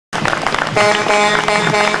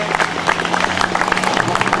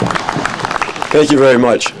Thank you very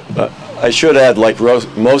much. I should add, like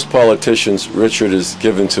most politicians, Richard is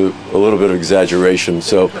given to a little bit of exaggeration.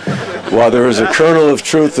 So while there is a kernel of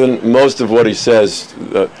truth in most of what he says,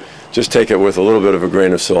 just take it with a little bit of a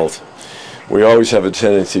grain of salt. We always have a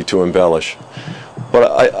tendency to embellish.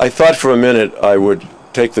 But I thought for a minute I would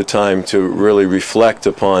take the time to really reflect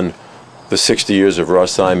upon the 60 years of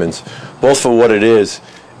Ross Simons, both for what it is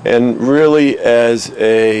and really as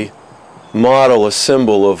a model, a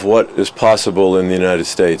symbol of what is possible in the United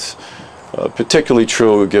States. Particularly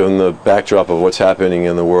true given the backdrop of what's happening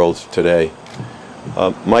in the world today.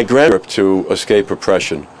 My grandparents, to escape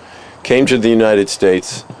oppression, came to the United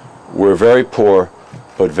States, were very poor,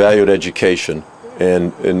 but valued education,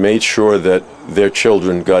 and made sure that their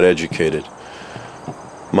children got educated.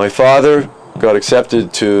 My father got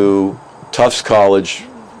accepted to Tufts College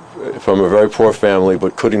from a very poor family,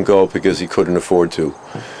 but couldn't go because he couldn't afford to.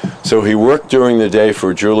 So he worked during the day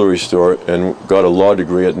for a jewelry store and got a law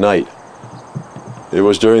degree at night. It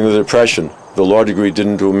was during the Depression. The law degree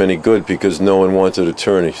didn't do him any good because no one wanted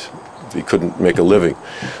attorneys. He couldn't make a living.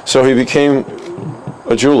 So he became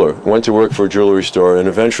a jeweler, went to work for a jewelry store, and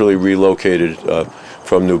eventually relocated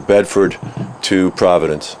from New Bedford to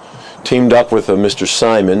Providence. Teamed up with Mr.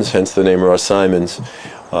 Simons, hence the name Ross Simons.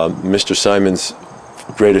 Mr. Simons'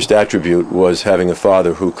 greatest attribute was having a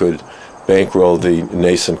father who could bankroll the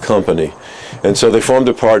nascent company. And so they formed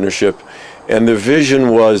a partnership, and the vision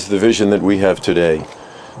was the vision that we have today,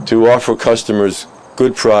 to offer customers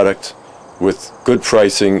good product with good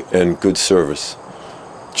pricing and good service,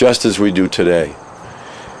 just as we do today.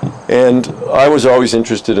 And I was always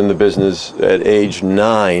interested in the business. At age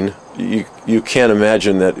 9, you can't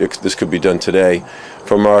imagine that this could be done today.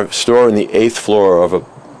 From our store in the 8th floor of an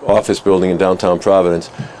office building in downtown Providence,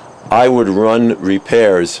 I would run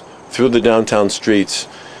repairs through the downtown streets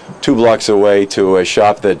 2 blocks away to a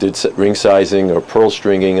shop that did ring sizing or pearl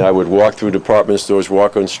stringing. I would walk through department stores,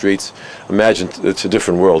 walk on streets. Imagine, it's a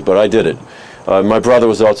different world, but I did it. My brother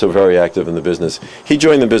was also very active in the business. He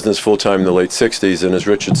joined the business full-time in the late 60s, and as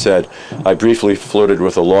Richard said, I briefly flirted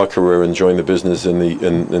with a law career and joined the business in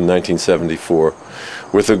 1974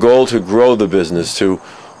 with the goal to grow the business, to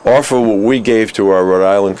offer what we gave to our Rhode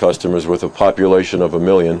Island customers with a population of 1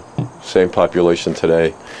 million, same population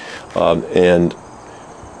today, and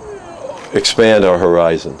expand our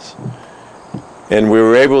horizons. And we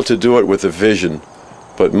were able to do it with a vision,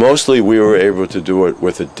 but mostly we were able to do it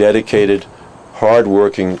with a dedicated,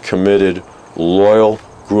 hard-working, committed, loyal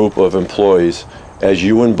group of employees as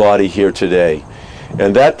you embody here today.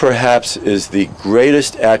 And that perhaps is the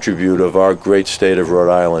greatest attribute of our great state of Rhode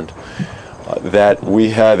Island, that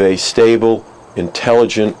we have a stable,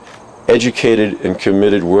 intelligent, educated, and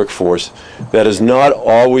committed workforce that is not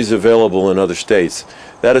always available in other states.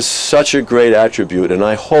 That is such a great attribute, and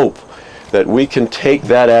I hope that we can take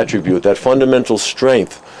that attribute, that fundamental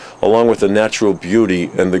strength, along with the natural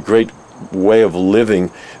beauty and the great way of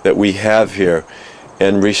living that we have here,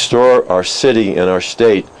 and restore our city and our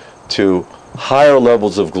state to higher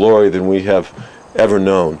levels of glory than we have ever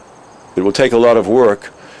known. It will take a lot of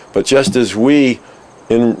work, but just as we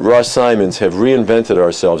in Ross Simons have reinvented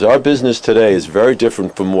ourselves, our business today is very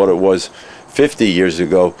different from what it was 50 years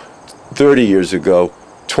ago, 30 years ago,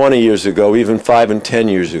 20 years ago, even 5 and 10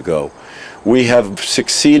 years ago. We have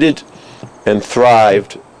succeeded and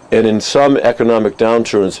thrived, and in some economic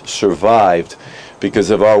downturns survived, because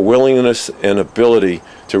of our willingness and ability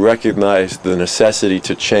to recognize the necessity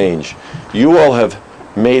to change. You all have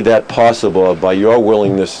made that possible by your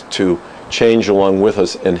willingness to change along with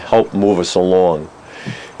us and help move us along.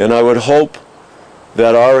 And I would hope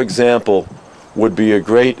that our example would be a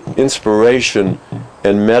great inspiration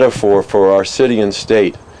and metaphor for our city and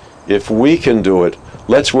state. If we can do it,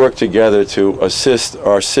 let's work together to assist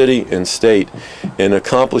our city and state in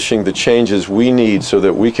accomplishing the changes we need so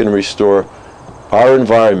that we can restore our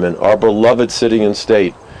environment, our beloved city and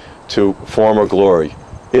state, to former glory.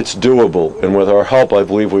 It's doable, and with our help, I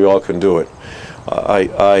believe we all can do it.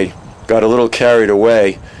 I got a little carried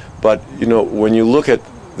away, but you know, when you look at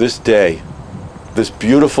this day, this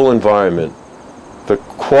beautiful environment, the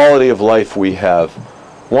quality of life we have,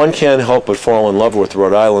 one can't help but fall in love with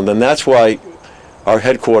Rhode Island, and that's why our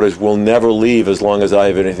headquarters will never leave as long as I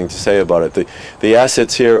have anything to say about it. The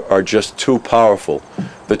assets here are just too powerful.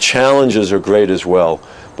 The challenges are great as well,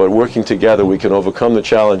 but working together we can overcome the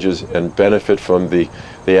challenges and benefit from the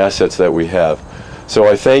assets that we have. So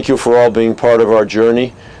I thank you for all being part of our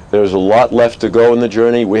journey. There's a lot left to go in the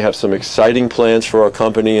journey. We have some exciting plans for our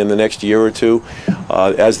company in the next year or two.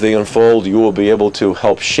 As they unfold, you will be able to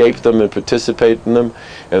help shape them and participate in them.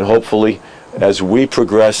 And hopefully, as we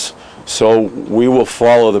progress, so we will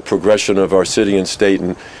follow the progression of our city and state,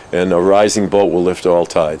 and a rising boat will lift all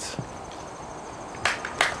tides.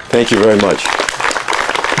 Thank you very much.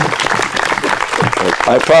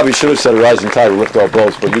 I probably should have said a rising tide will lift all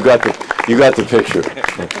boats, but you got the picture.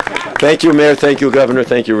 Thank you, Mayor. Thank you, Governor.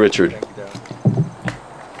 Thank you, Richard.